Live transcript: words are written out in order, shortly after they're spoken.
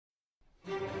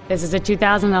This is a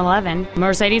 2011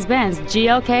 Mercedes-Benz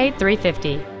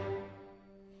GLK350.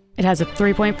 It has a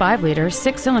 3.5-liter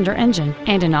six-cylinder engine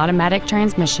and an automatic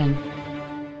transmission.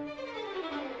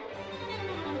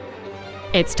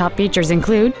 Its top features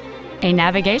include a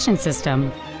navigation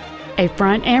system, a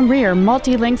front and rear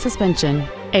multi-link suspension,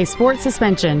 a sport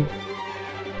suspension,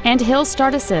 and hill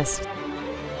start assist.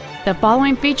 The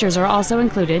following features are also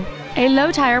included: a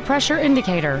low tire pressure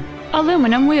indicator,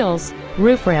 aluminum wheels,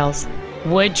 roof rails,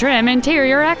 wood trim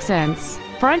interior accents,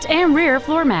 front and rear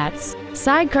floor mats,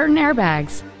 side curtain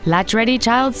airbags, latch-ready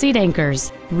child seat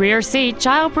anchors, rear seat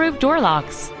child-proof door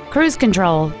locks, cruise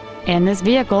control, and this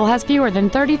vehicle has fewer than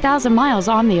 30,000 miles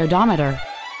on the odometer.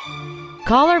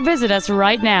 Call or visit us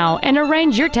right now and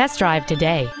arrange your test drive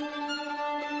today.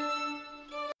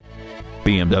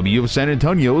 BMW of San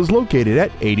Antonio is located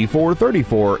at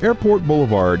 8434 Airport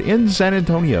Boulevard in San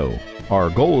Antonio. Our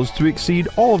goal is to exceed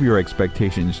all of your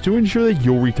expectations to ensure that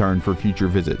you'll return for future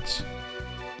visits.